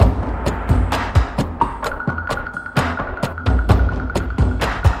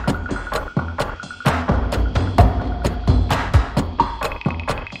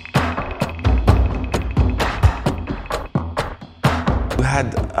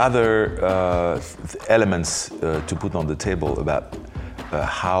other elements to put on the table about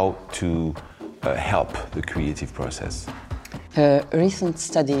how to help the creative process? A recent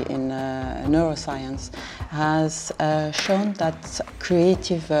study in neuroscience has shown that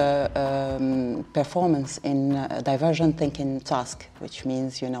creative performance in divergent thinking task, which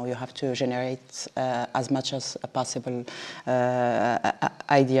means you have to generate as much as possible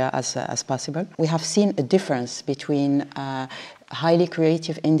idea as possible. We have seen a difference between highly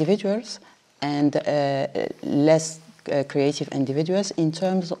creative individuals and less creative individuals in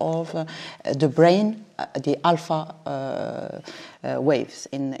terms of the brain, the alpha waves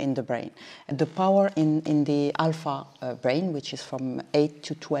in the brain. The power in the alpha brain, which is from 8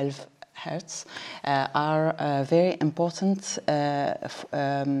 to 12 hertz, are very important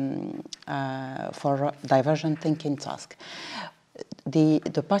for divergent thinking task.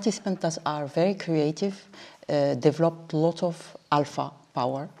 The participants that are very creative develop a lot of alpha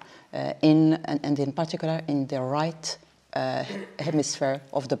power, and in particular in the right hemisphere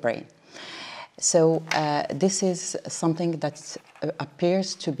of the brain. So this is something that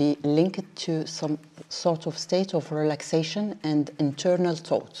appears to be linked to some sort of state of relaxation and internal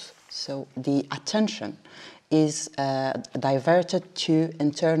thoughts. So the attention is diverted to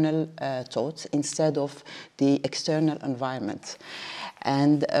internal thoughts instead of the external environment.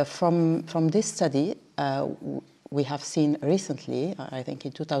 And from this study, we have seen recently, I think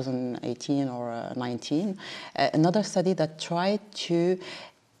in 2018 or 19, another study that tried to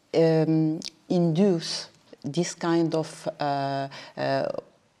induce this kind of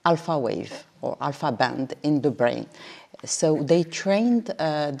alpha wave or alpha band in the brain. So they trained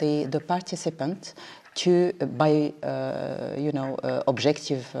the participant to, by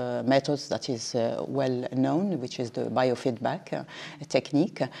objective methods that is well known, which is the biofeedback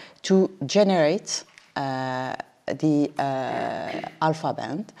technique, to generate the alpha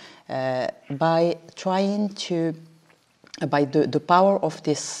band by trying to, by the power of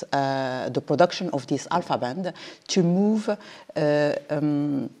this, the production of this alpha band, to move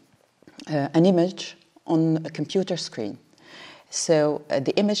an image on a computer screen. So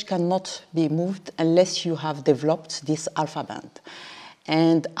the image cannot be moved unless you have developed this alpha band.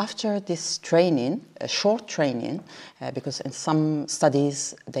 And after this training, a short training, because in some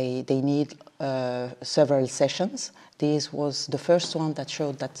studies they need several sessions, this was the first one that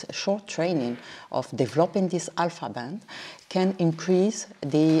showed that a short training of developing this alpha band can increase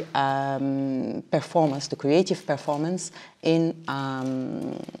the performance, the creative performance in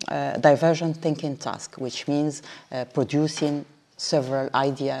divergent thinking task, which means producing several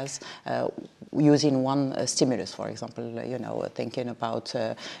ideas using one stimulus, for example, thinking about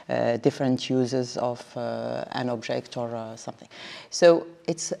different uses of an object or something. So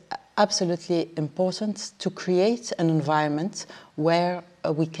it's absolutely important to create an environment where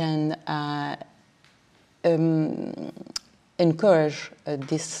we can encourage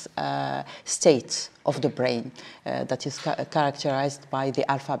this state of the brain that is characterized by the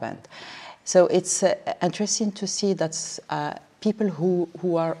alpha band. So it's interesting to see that people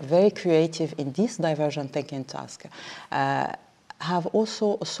who are very creative in this divergent thinking task have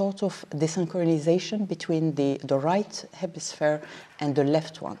also a sort of desynchronization between the right hemisphere and the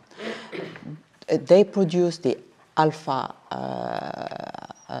left one. They produce the alpha,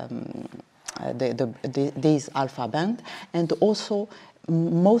 these alpha band, and also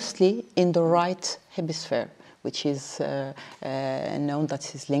mostly in the right hemisphere, which is known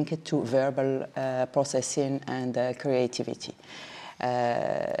that is linked to verbal processing and creativity.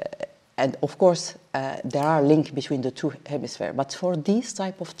 And of course, there are links between the two hemispheres. But for this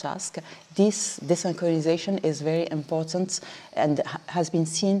type of task, this desynchronization is very important and has been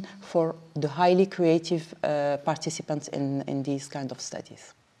seen for the highly creative participants in these kind of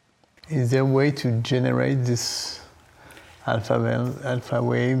studies. Is there a way to generate this alpha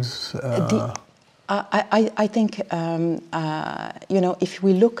waves? I think, if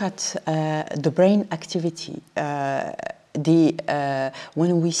we look at the brain activity,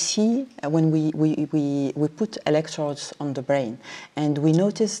 when we put electrodes on the brain and we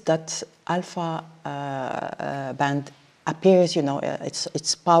notice that alpha band appears,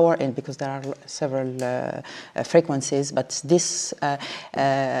 its power, and because there are several frequencies, but this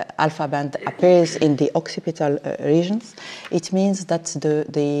alpha band appears in the occipital regions, it means that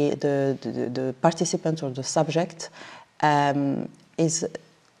the participant or the subject is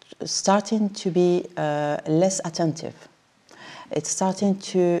starting to be less attentive. It's starting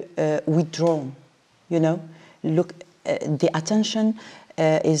to withdraw, Look, the attention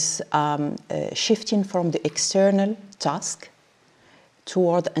is shifting from the external task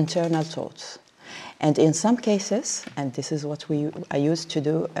toward internal thoughts. And in some cases, and this is what I used to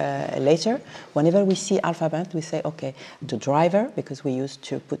do later, whenever we see alpha band, we say, okay, the driver, because we used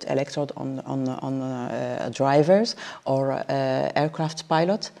to put electrode on drivers or aircraft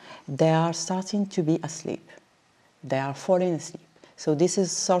pilot, they are starting to be asleep. They are falling asleep. So this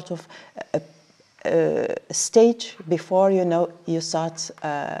is sort of a stage before you start.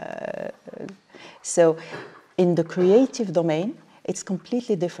 So in the creative domain, it's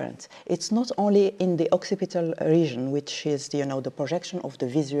completely different. It's not only in the occipital region, which is the projection of the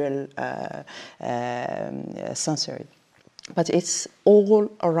visual sensory, but it's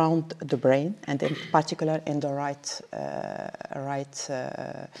all around the brain, and in particular in the right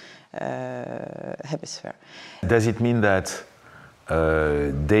hemisphere. Does it mean that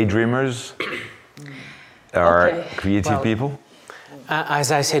daydreamers are creative people?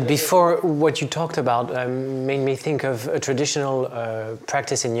 As I said before, what you talked about made me think of a traditional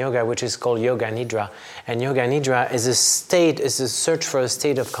practice in yoga, which is called Yoga Nidra. And Yoga Nidra is a search for a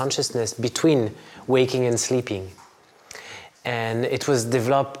state of consciousness between waking and sleeping. And it was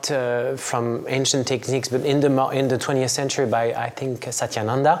developed from ancient techniques, but in the 20th century by, I think,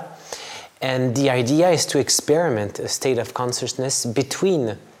 Satyananda. And the idea is to experiment a state of consciousness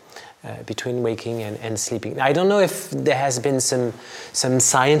between waking and sleeping. I don't know if there has been some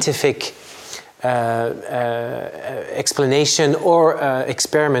scientific explanation or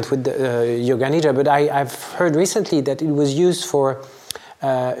experiment with the Yoga Nidra, but I've heard recently that it was used for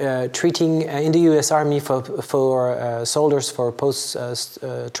treating in the U.S. Army for soldiers for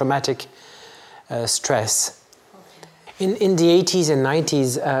post-traumatic stress. In the 80s and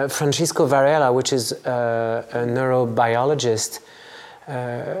 90s, Francisco Varela, which is a neurobiologist,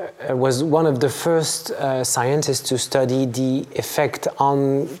 was one of the first scientists to study the effect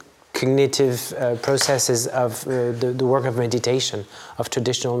on cognitive processes of the work of meditation, of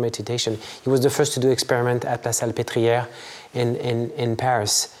traditional meditation. He was the first to do experiment at La Salpêtrière in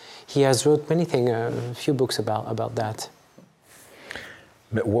Paris. He has wrote many things, a few books about that.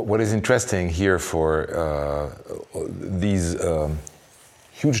 What is interesting here for these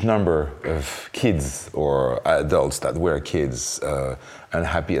huge number of kids or adults that were kids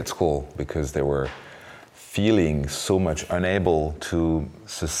unhappy at school because they were feeling so much unable to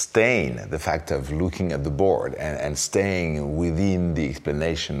sustain the fact of looking at the board and staying within the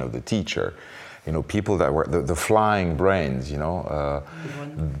explanation of the teacher. People that were the flying brains,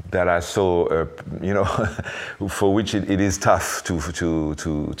 that are so, for which it is tough to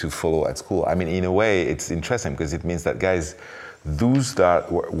follow at school. I mean, in a way, it's interesting because it means that guys, those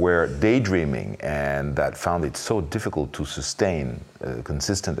that were daydreaming and that found it so difficult to sustain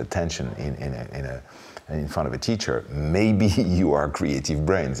consistent attention in front of a teacher, maybe you are creative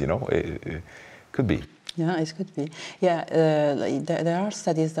brains, it could be. Yeah, it could be. Yeah, there are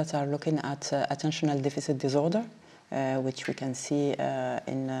studies that are looking at attentional deficit disorder, which we can see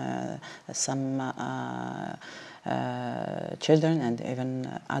in some children and even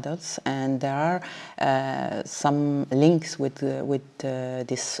adults, and there are some links with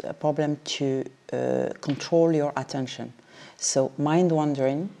this problem to control your attention. So mind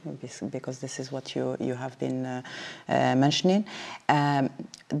wandering, because this is what you have been mentioning. There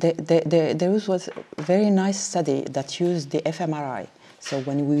was a very nice study that used the fMRI. So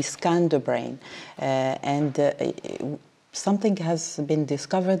when we scan the brain, something has been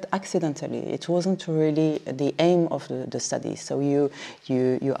discovered accidentally. It wasn't really the aim of the study. So you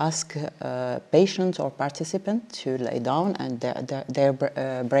ask a patient or participant to lay down, and their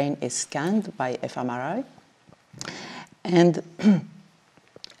brain is scanned by fMRI. And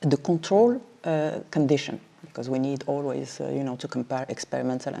the control condition, because we need always, to compare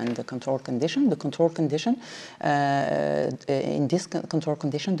experimental and the control condition. The control condition, in this control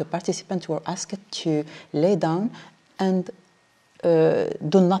condition, the participants were asked to lay down and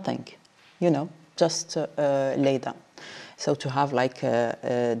do nothing, just lay down. So to have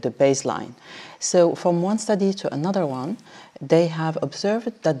the baseline. So from one study to another one, they have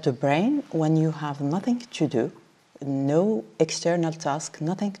observed that the brain, when you have nothing to do, no external task,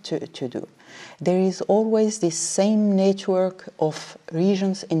 nothing to do, there is always this same network of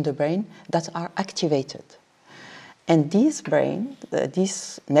regions in the brain that are activated. And this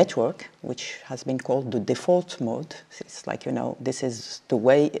network, which has been called the default mode, it's like, this is the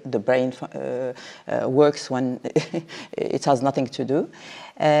way the brain works when it has nothing to do,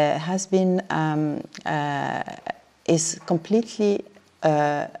 is completely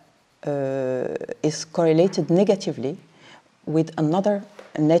is correlated negatively with another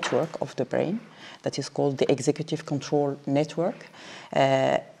network of the brain that is called the executive control network,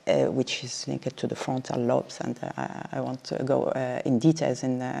 which is linked to the frontal lobes, and I won't go in details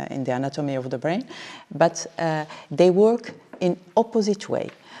in the anatomy of the brain, but they work in opposite way.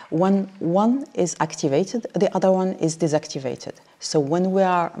 When one is activated, the other one is deactivated. So when we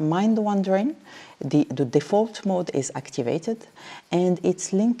are mind wandering, the default mode is activated, and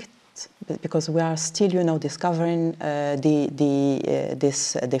it's linked because we are still, discovering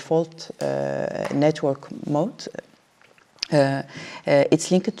this default network mode.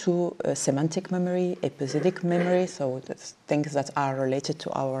 It's linked to semantic memory, episodic memory, so that's things that are related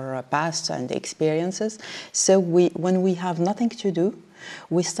to our past and experiences. So when we have nothing to do,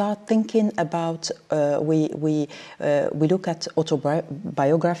 we start thinking about, we look at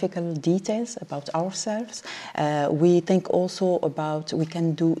autobiographical details about ourselves. We think also about, we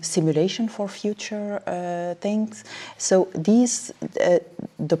can do simulation for future things. So these,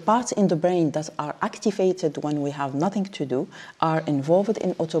 the parts in the brain that are activated when we have nothing to do are involved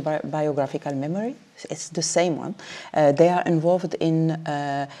in autobiographical memory. It's the same one. They are involved in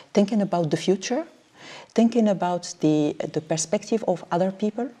thinking about the future, thinking about the perspective of other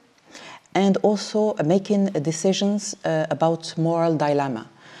people, and also making decisions about moral dilemma.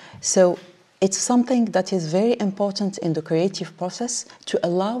 So it's something that is very important in the creative process, to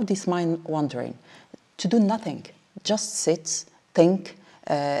allow this mind wandering, to do nothing, just sit, think,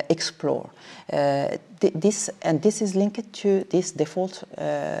 explore. This is linked to this default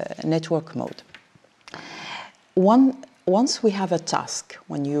network mode. Once we have a task,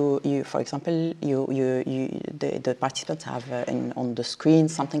 when for example, the participants have on the screen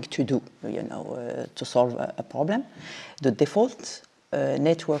something to do, to solve a problem, the default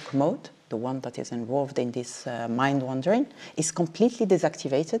network mode, the one that is involved in this mind wandering, is completely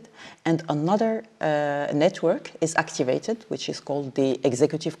deactivated, and another network is activated, which is called the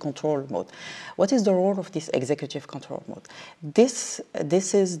executive control mode. What is the role of this executive control mode? This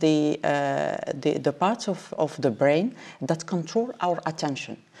is the part of the brain that control our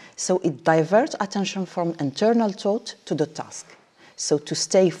attention. So it diverts attention from internal thought to the task. So to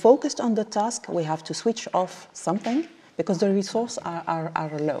stay focused on the task, we have to switch off something, because the resources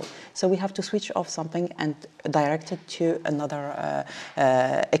are low. So we have to switch off something and direct it to another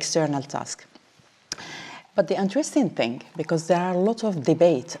external task. But the interesting thing, because there are a lot of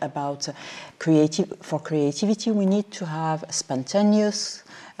debate about for creativity, we need to have spontaneous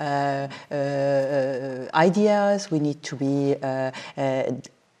ideas, we need to be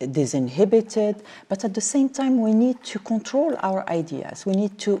disinhibited, but at the same time we need to control our ideas. We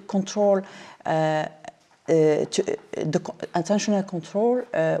need to control the attentional control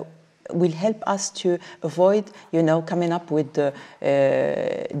will help us to avoid, coming up with the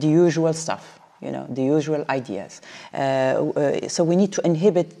usual stuff, the usual ideas. So we need to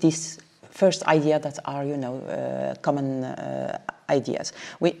inhibit this first idea that are, common ideas.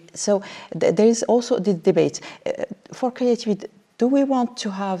 So there is also the debate for creativity. Do we want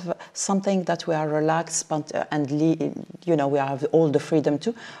to have something that we are relaxed and we have all the freedom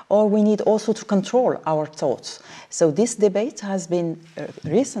to, or we need also to control our thoughts? So this debate has been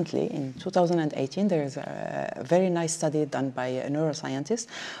recently, in 2018, there is a very nice study done by a neuroscientist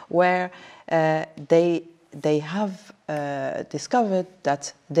where they have discovered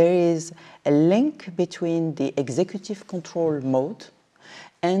that there is a link between the executive control mode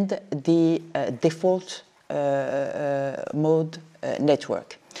and the default mode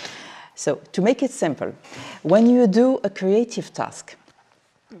network. So to make it simple, when you do a creative task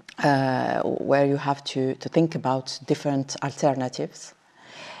where you have to think about different alternatives,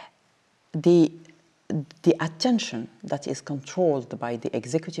 the attention that is controlled by the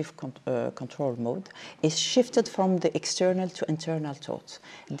executive control mode is shifted from the external to internal thought.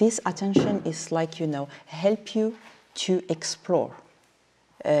 This attention is like, help you to explore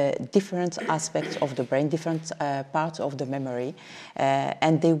different aspects of the brain, different parts of the memory,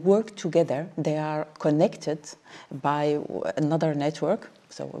 and they work together. They are connected by another network,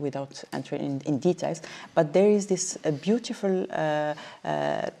 so without entering in details, but there is this beautiful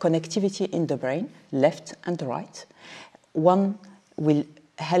connectivity in the brain, left and right. One will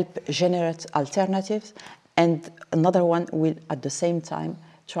help generate alternatives, and another one will at the same time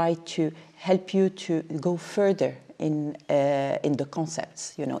try to help you to go further in the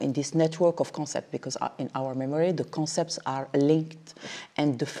concepts, in this network of concepts, because in our memory the concepts are linked,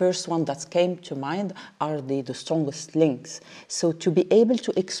 and the first one that came to mind are the strongest links. So to be able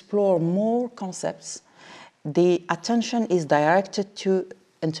to explore more concepts, the attention is directed to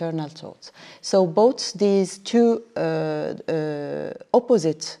internal thoughts. So both these two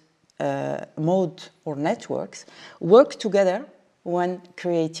opposite mode or networks work together when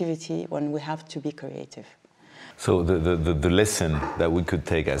we have to be creative. So the lesson that we could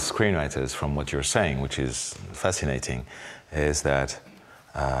take as screenwriters from what you're saying, which is fascinating, is that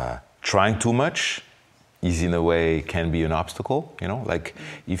trying too much is in a way can be an obstacle, you know, like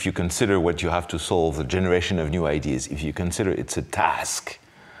if you consider what you have to solve, the generation of new ideas, if you consider it's a task,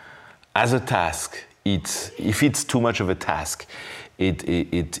 as a task, if it's too much of a task,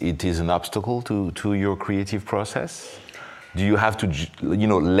 it is an obstacle to your creative process. Do you have to, you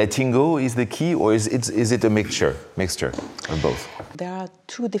know, letting go is the key, or is it a mixture of both? There are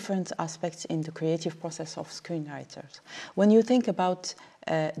two different aspects in the creative process of screenwriters. When you think about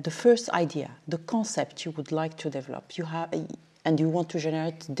the first idea, the concept you would like to develop, and you want to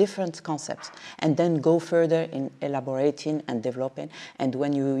generate different concepts and then go further in elaborating and developing, and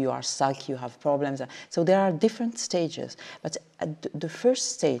when you are stuck, you have problems. So there are different stages, but at the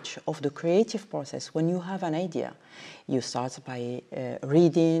first stage of the creative process, when you have an idea, you start by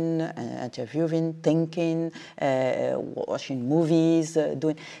reading, interviewing, thinking, watching movies,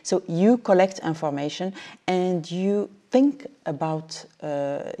 so you collect information and you think about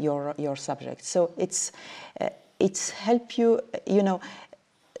your subject. So it's help you, you know,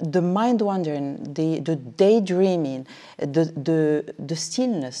 the mind wandering, the daydreaming, the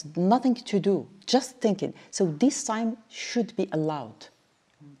stillness, nothing to do, just thinking. So this time should be allowed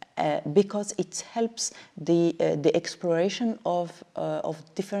because it helps the exploration of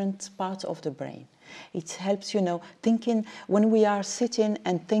different parts of the brain. It helps, you know, thinking when we are sitting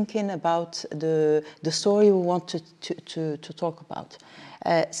and thinking about the story we want to talk about.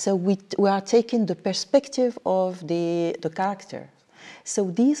 So we are taking the perspective of the character.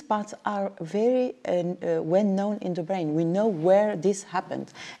 So these parts are very well known in the brain. We know where this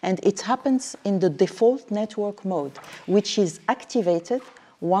happened. And it happens in the default network mode, which is activated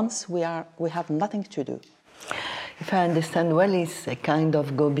once we have nothing to do. If I understand well, it's a kind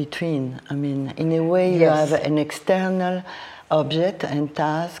of go-between. I mean, in a way, Yes. you have an external object and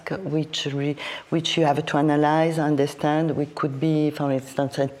task which you have to analyze, understand. It could be, for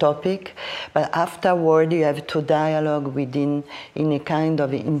instance, a topic, but afterward you have to dialogue within in a kind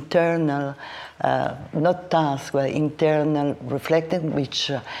of internal, not task, but internal reflecting,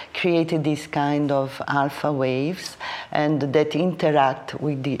 which created this kind of alpha waves, and that interact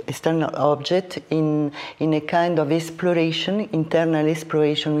with the external object in a kind of exploration, internal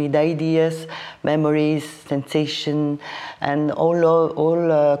exploration with ideas, memories, sensation, and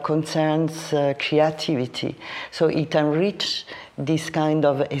all concerns creativity. So it enriches this kind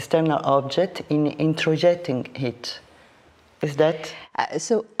of external object in introjecting it. Is that?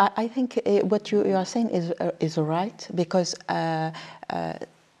 So I think what you are saying is right, because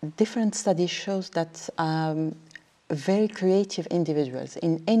different studies shows that very creative individuals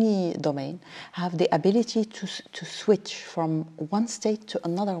in any domain have the ability to switch from one state to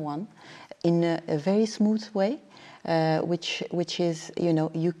another one in a very smooth way. Which is, you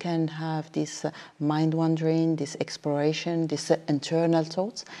know, you can have this mind wandering, this exploration, this internal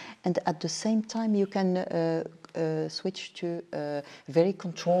thoughts, and at the same time you can switch to a very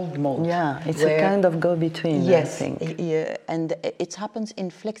controlled mode. Yeah, it's a kind of go-between, yes, I think. Yeah, and it happens in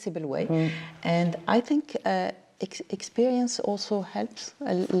flexible way. And I think experience also helps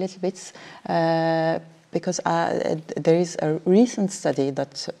a little bit. Because there is a recent study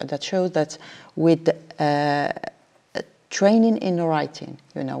that shows that with training in writing,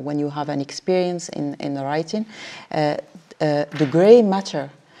 you know, when you have an experience in writing, the gray matter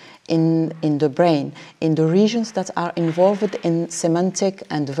in the brain, in the regions that are involved in semantic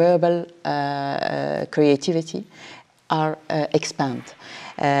and verbal creativity, are expand.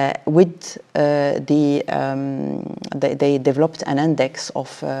 They developed an index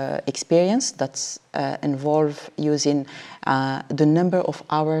of experience that's involve using the number of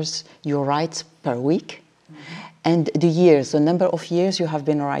hours you write per week, and the number of years you have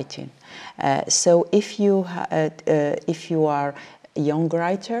been writing. So if you are a young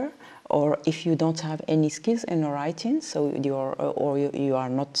writer, or if you don't have any skills in writing, so you are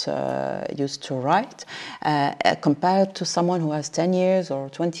not used to write, compared to someone who has 10 years or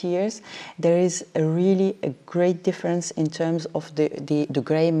 20 years, there is really a great difference in terms of the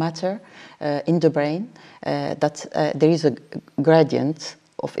gray matter in the brain, that there is a gradient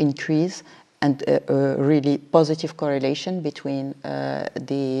of increase and a really positive correlation between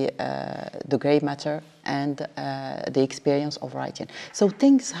the gray matter and the experience of writing. So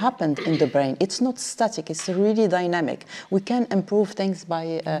things happened in the brain. It's not static, it's really dynamic. We can improve things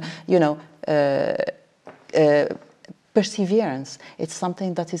by, perseverance. It's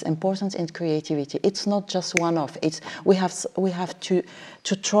something that is important in creativity. It's not just one-off. We have to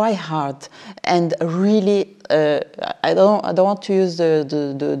try hard and really. I don't want to use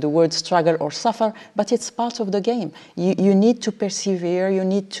the word struggle or suffer, but it's part of the game. You need to persevere. You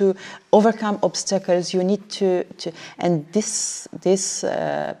need to overcome obstacles. You need to and this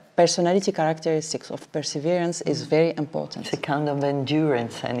personality characteristics of perseverance is very important. It's a kind of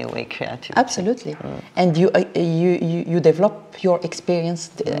endurance anyway, creativity. Absolutely. And you develop your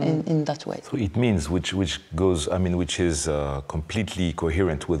experience in that way. So it means which is completely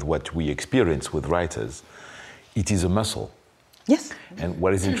coherent with what we experience with writers. It is a muscle. Yes. And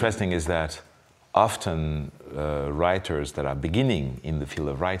what is interesting is that often writers that are beginning in the field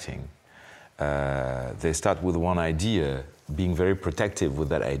of writing, they start with one idea, being very protective with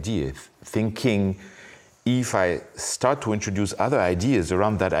that idea, thinking if I start to introduce other ideas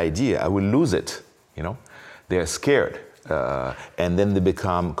around that idea, I will lose it. They are scared, and then they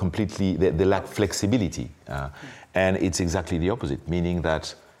become they lack flexibility, and it's exactly the opposite, meaning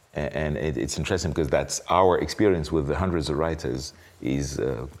that. And it's interesting because that's our experience with the hundreds of writers is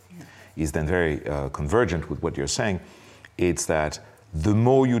then very convergent with what you're saying. It's that the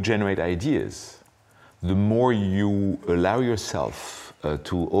more you generate ideas, the more you allow yourself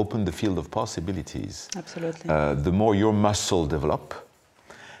to open the field of possibilities. Absolutely. The more your muscle develop,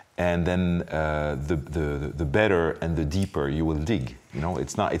 and then the better and the deeper you will dig.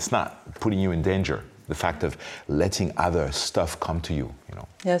 It's not putting you in danger. The fact of letting other stuff come to you.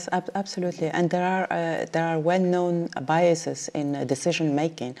 Yes, absolutely. And there are well-known biases in decision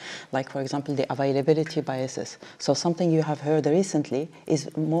making, like for example the availability biases. So something you have heard recently is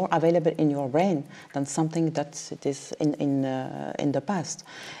more available in your brain than something that it is in the past.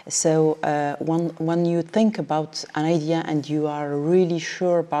 So when you think about an idea and you are really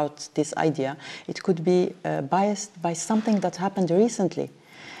sure about this idea, it could be biased by something that happened recently.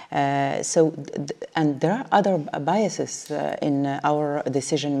 And there are other biases in our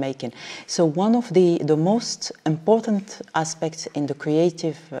decision making. So one of the most important aspects in the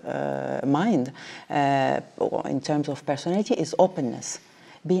creative mind, in terms of personality, is openness.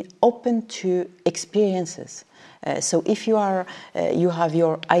 Being open to experiences. So if you have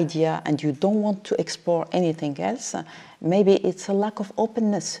your idea and you don't want to explore anything else, maybe it's a lack of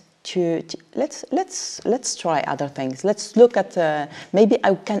openness. Let's try other things. Let's look at maybe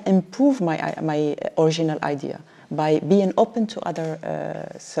I can improve my original idea by being open to other.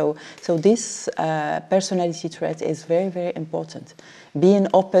 So this personality trait is very, very important. Being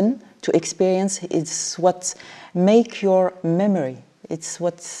open to experience is what make your memory. It's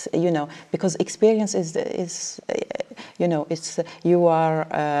what's because experience is it's you are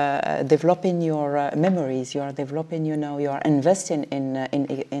developing your memories. You are developing you are investing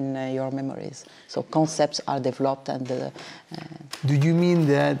in your memories. So concepts are developed and. Do you mean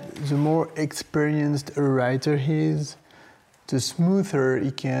that the more experienced a writer is, the smoother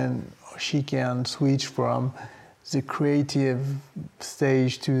he can or she can switch from the creative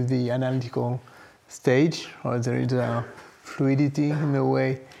stage to the analytical stage, or there is a fluidity in the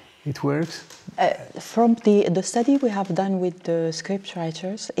way it works? From the study we have done with the script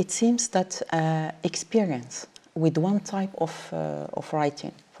writers, it seems that experience with one type of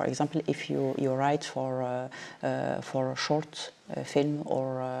writing, for example, if you write for a short film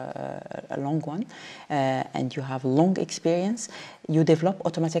or a long one, and you have long experience, you develop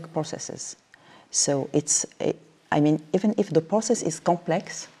automatic processes. So even if the process is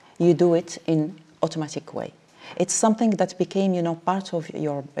complex, you do it in automatic way. It's something that became, part of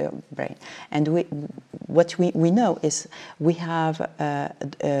your brain. And what we know is we have,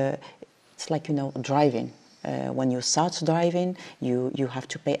 it's like, driving. When you start driving, you have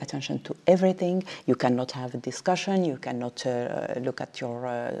to pay attention to everything. You cannot have a discussion. You cannot look at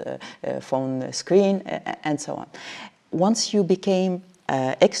your phone screen, and so on. Once you became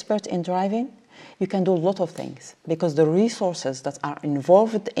expert in driving, you can do a lot of things because the resources that are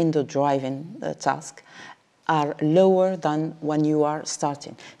involved in the driving task are lower than when you are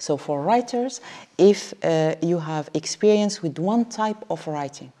starting. So for writers, if you have experience with one type of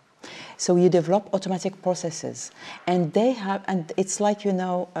writing, so you develop automatic processes, and it's like,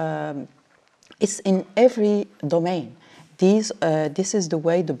 it's in every domain. This is the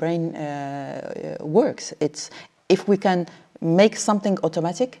way the brain works. If we can make something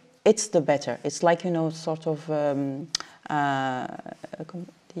automatic, it's the better. It's like, sort of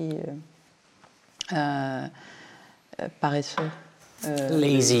paresseux.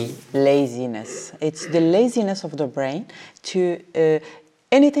 Lazy. Laziness. It's the laziness of the brain to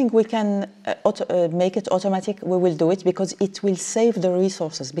anything we can make it automatic, we will do it, because it will save the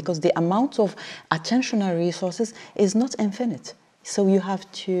resources, because the amount of attentional resources is not infinite. So you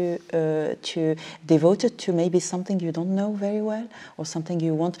have to devote it to maybe something you don't know very well, or something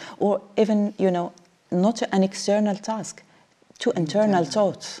you want, or even, not an external task, to internal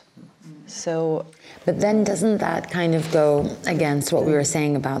thoughts. So, but then doesn't that kind of go against what we were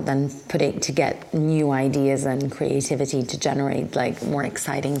saying about then to get new ideas and creativity to generate like more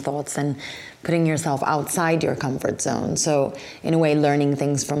exciting thoughts and putting yourself outside your comfort zone? So in a way, learning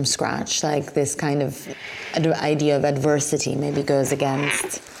things from scratch, like this kind of idea of adversity maybe goes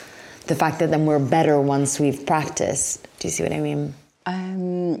against the fact that then we're better once we've practiced. Do you see what I mean?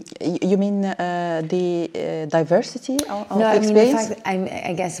 You mean the diversity of no, experience? I mean,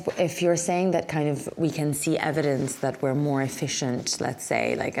 I guess if you're saying that kind of we can see evidence that we're more efficient, let's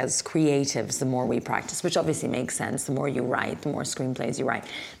say, like as creatives, the more we practice, which obviously makes sense. The more you write, the more screenplays you write.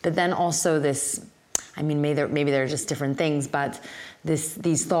 But then also this, I mean, maybe they're just different things, but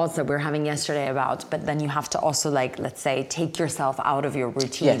these thoughts that we were having yesterday about, but then you have to also, like, let's say, take yourself out of your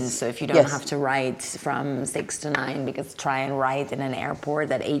routine. Yes. So if you don't have to write from 6 to 9, because try and write in an airport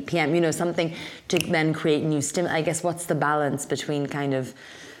at 8 p.m., something to then create new stimuli. I guess what's the balance between kind of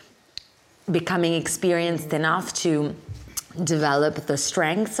becoming experienced enough to develop the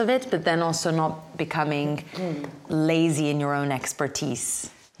strengths of it, but then also not becoming lazy in your own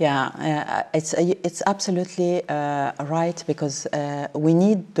expertise? Yeah, it's absolutely right, because we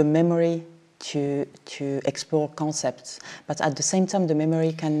need the memory to explore concepts, but at the same time the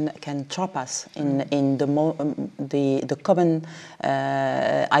memory can trap us in the common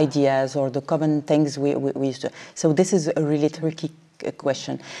ideas or the common things we used to. So this is a really tricky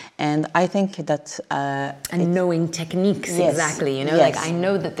question, and I think that and knowing techniques, yes, exactly, yes. like I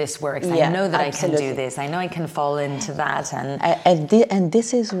know that this works, yeah, I know that absolutely. I can do this, I know I can fall into that, and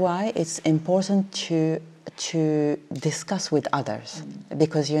this is why it's important to discuss with others,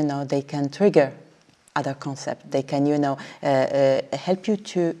 because they can trigger other concepts, they can help you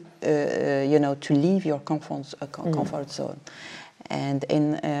to to leave your comfort zone. And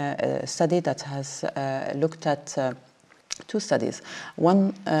in a study that has looked at 2 studies.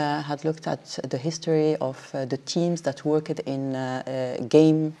 One had looked at the history of the teams that worked in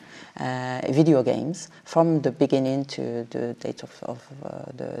video games from the beginning to the date of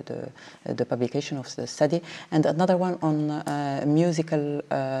the publication of the study, and another one on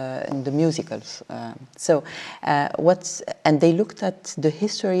in the musicals. And they looked at the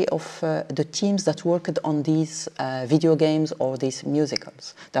history of the teams that worked on these video games or these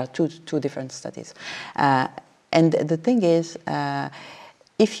musicals. There are two different studies. And the thing is,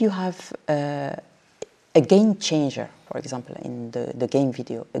 if you have a game changer, for example, in the game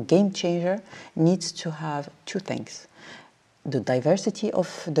video, a game changer needs to have 2 things. The diversity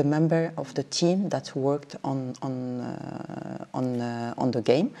of the member of the team that worked on the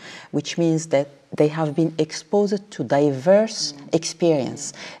game, which means that they have been exposed to diverse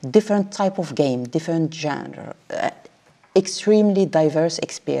experience, different type of game, different genre, extremely diverse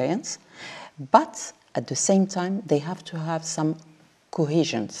experience, but at the same time, they have to have some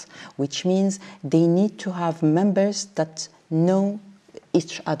cohesions, which means they need to have members that know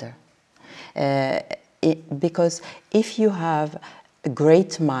each other. Because if you have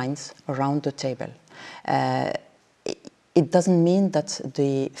great minds around the table, it doesn't mean that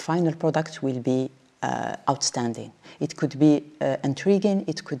the final product will be outstanding. It could be intriguing,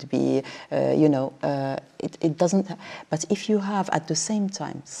 it could be, it doesn't, but if you have at the same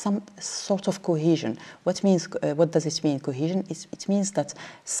time some sort of cohesion, what does it mean, cohesion? It means that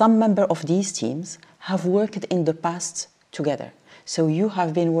some member of these teams have worked in the past together. So you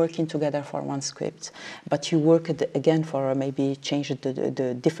have been working together for one script, but you worked again for maybe changed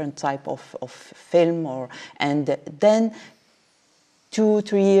the different type of film, and then 2,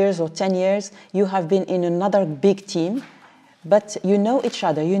 3 years or 10 years, you have been in another big team, but you know each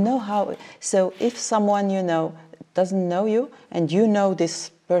other, you know how. So if someone doesn't know you and you know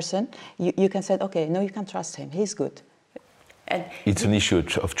this person, you can say, okay, no, you can trust him, he's good. And it's an issue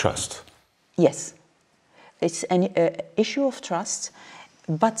of trust. Yes, it's an issue of trust,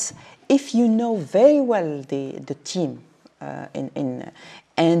 but if you know very well the team,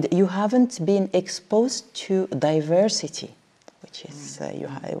 and you haven't been exposed to diversity, which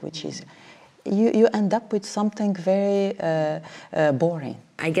is you end up with something very boring.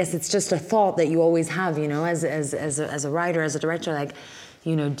 I guess it's just a thought that you always have, as a writer, as a director, like,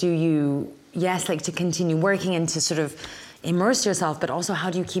 do you, like to continue working and to sort of immerse yourself, but also how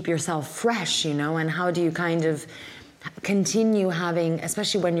do you keep yourself fresh, and how do you kind of continue having,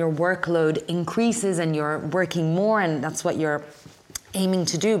 especially when your workload increases and you're working more, and that's what you're aiming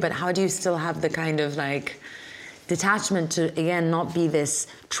to do, but how do you still have the kind of like detachment to, again, not be this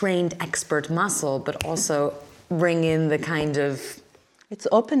trained expert muscle, but also bring in the kind of... It's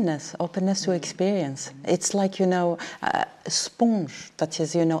openness to experience. It's like, a sponge that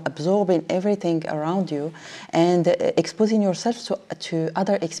is, absorbing everything around you and exposing yourself to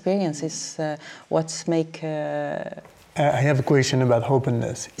other experiences, what's make... I have a question about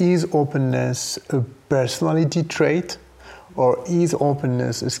openness. Is openness a personality trait or is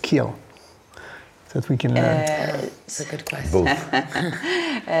openness a skill that we can learn? That's a good question. Both.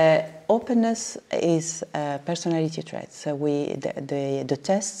 Openness is a personality trait. So the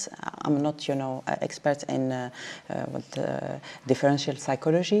tests. I'm not, expert in differential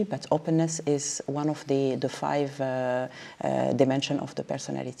psychology, but openness is one of the 5 dimensions of the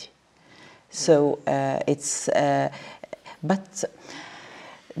personality. So it's, but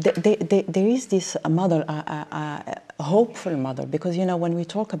there is this model, a hopeful model, because when we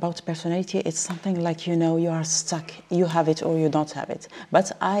talk about personality, it's something like you are stuck, you have it or you don't have it.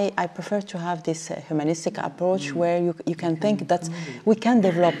 But I prefer to have this humanistic approach where you can think that we can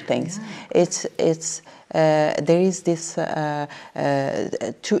develop things. There is this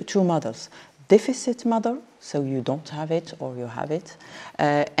 2 models: deficit model, so you don't have it or you have it,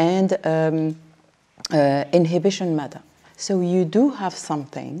 and inhibition model. So you do have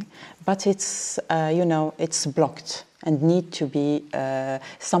something, but it's it's blocked and need to be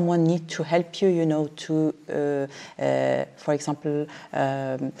someone need to help you. For example,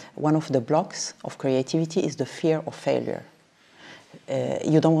 one of the blocks of creativity is the fear of failure.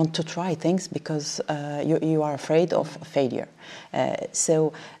 You don't want to try things because you are afraid of failure.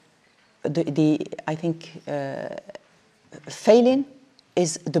 So I think failing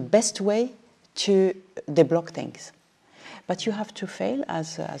is the best way to deblock things. But you have to fail,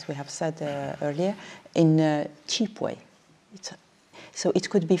 as we have said earlier, in a cheap way. So it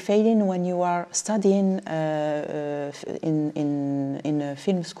could be failing when you are studying in a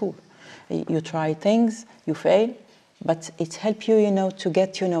film school. You try things, you fail, but it helps you, to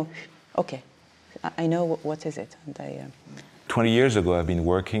get, okay, I know what is it. And 20 years ago, I've been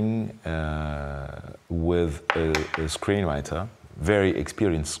working with a screenwriter, very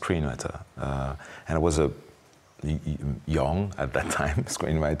experienced screenwriter, and I was a young at that time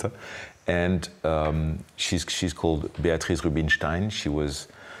screenwriter, and she's called Beatrice Rubinstein.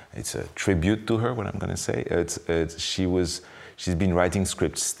 It's a tribute to her, what I'm going to say. She's been writing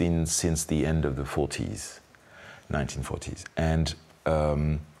scripts since the end of the 1940s, and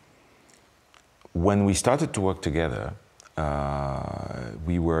when we started to work together,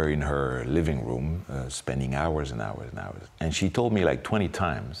 we were in her living room, spending hours and hours and hours, and she told me like 20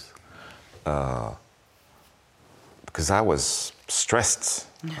 times, because I was stressed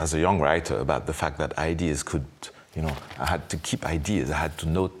as a young writer about the fact that ideas could, I had to keep ideas, I had to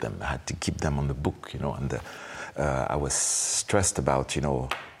note them, I had to keep them on the book, and I was stressed about,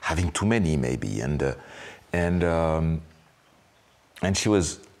 having too many maybe, and she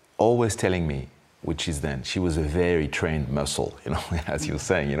was always telling me, which is then, she was a very trained muscle, as you were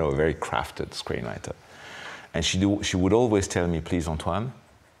saying, a very crafted screenwriter. And she would always tell me, please, Antoine,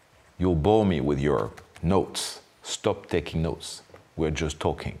 you'll bore me with your notes. Stop taking notes. We're just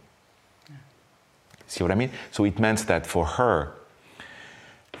talking. Yeah. See what I mean? So it meant that for her,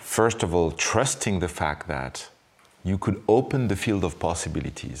 first of all, trusting the fact that you could open the field of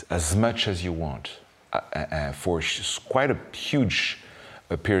possibilities as much as you want for quite a huge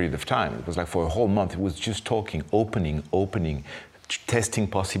period of time. It was like for a whole month, it was just talking, opening, testing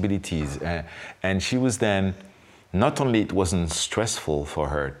possibilities. And she was then, not only it wasn't stressful for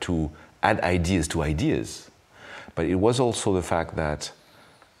her to add ideas to ideas, but it was also the fact that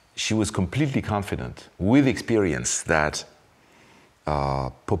she was completely confident with experience that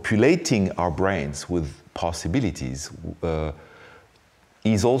populating our brains with possibilities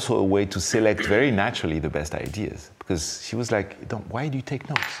is also a way to select very naturally the best ideas. Because she was like, why do you take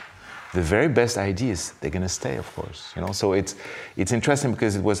notes? The very best ideas, they're going to stay, of course. So it's interesting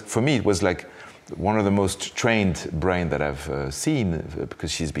because for me, it was like one of the most trained brain that I've seen,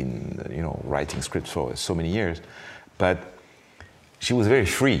 because she's been, writing scripts for so many years. But she was very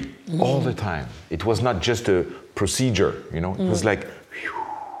free all the time. It was not just a procedure, It was like,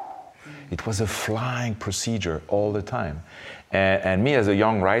 it was a flying procedure all the time. And me as a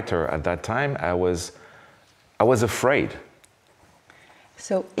young writer at that time, I was afraid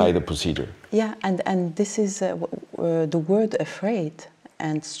by the procedure. Yeah, and this is the word afraid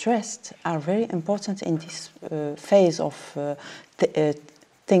and stressed are very important in this phase of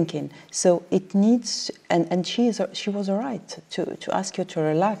thinking. So it needs, and she was right to ask you to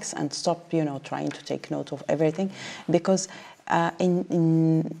relax and stop, trying to take note of everything, because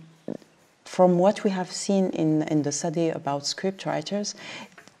From what we have seen in the study about scriptwriters,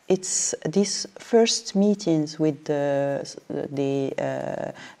 it's these first meetings with the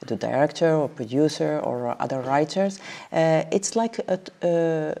director or producer or other writers. It's like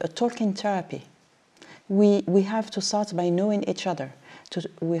a talking therapy. We have to start by knowing each other.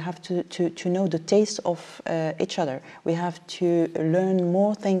 We have to know the taste of each other. We have to learn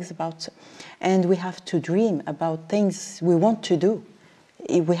more things about, and we have to dream about things we want to do.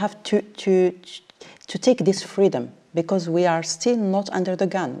 We have to take this freedom, because we are still not under the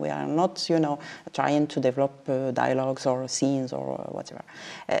gun. We are not, trying to develop dialogues or scenes or whatever.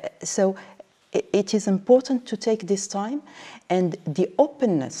 So it is important to take this time, and the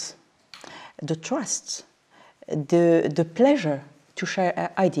openness, the trust, the pleasure to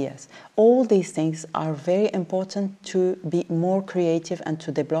share ideas. All these things are very important to be more creative and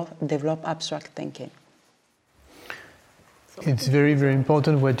to develop abstract thinking. It's very, very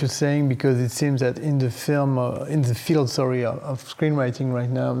important what you're saying, because it seems that in the field, of screenwriting right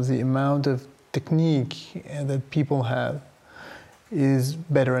now, the amount of technique that people have is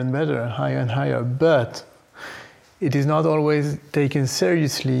better and better, higher and higher. But it is not always taken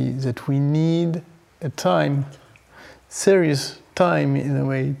seriously that we need serious time in a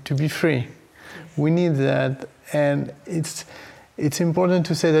way to be free. We need that, and it's important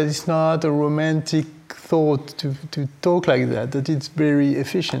to say that it's not a romantic thought to talk like that it's very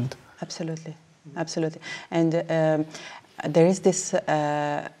efficient. Absolutely. And there is this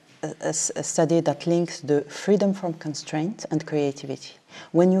a study that links the freedom from constraint and creativity.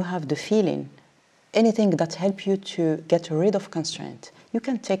 When you have the feeling, anything that helps you to get rid of constraint, you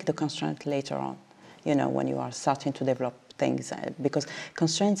can take the constraint later on, when you are starting to develop things, because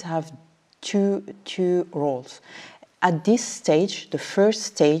constraints have two roles. At this stage, the first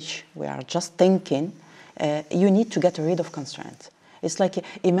stage, we are just thinking, you need to get rid of constraints. It's like,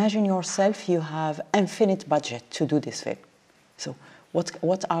 imagine yourself, you have infinite budget to do this film. So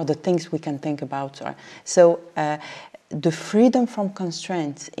what are the things we can think about? So the freedom from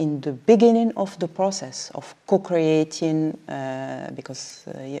constraints in the beginning of the process of co-creating, because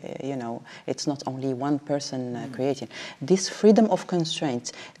it's not only one person creating, this freedom of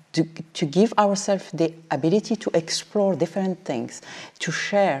constraints, to give ourselves the ability to explore different things, to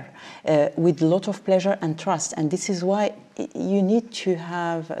share with a lot of pleasure and trust. And this is why you need to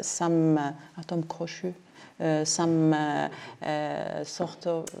have some atome crochu, some sort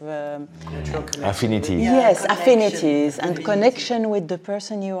of affinity. Yes, affinities and connection with the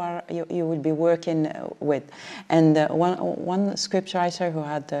person you will be working with. And one scriptwriter who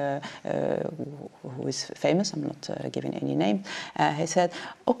who is famous, I'm not giving any name, he said,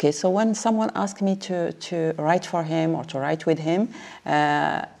 okay, so when someone asks me to write for him or to write with him,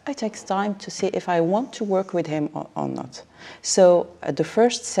 I take time to see if I want to work with him or not. So the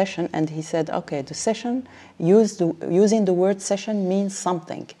first session, and he said, okay, the session, using the word session means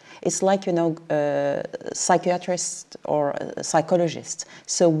something. It's like, psychiatrist or psychologist.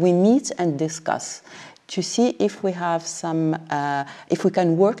 So we meet and discuss to see if we have if we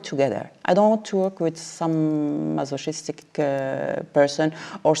can work together. I don't want to work with some masochistic person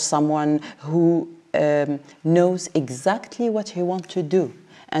or someone who knows exactly what he wants to do,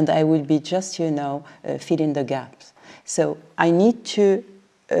 and I will be just, filling the gaps. So I need to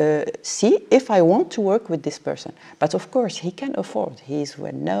see if I want to work with this person. But of course, he can afford. He is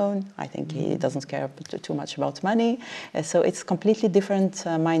well known. I think he doesn't care too much about money. So it's completely different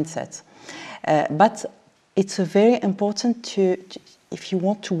mindset. But it's very important to, if you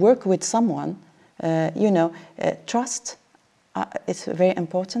want to work with someone, trust. It's very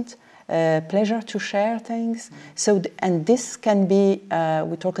important. Pleasure to share things. So, and this can be,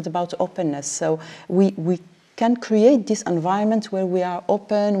 we talked about openness. So we can create this environment where we are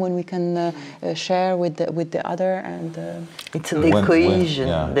open, when we can share with the other, and it's the cohesion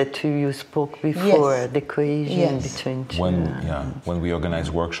that you spoke before. Yes. The cohesion between two. When we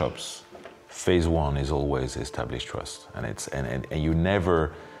organize workshops, phase one is always establish trust, and you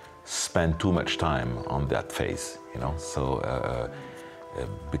never spend too much time on that phase, So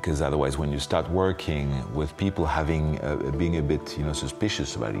because otherwise, when you start working with people being a bit,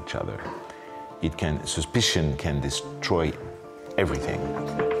 suspicious about each other, suspicion can destroy everything.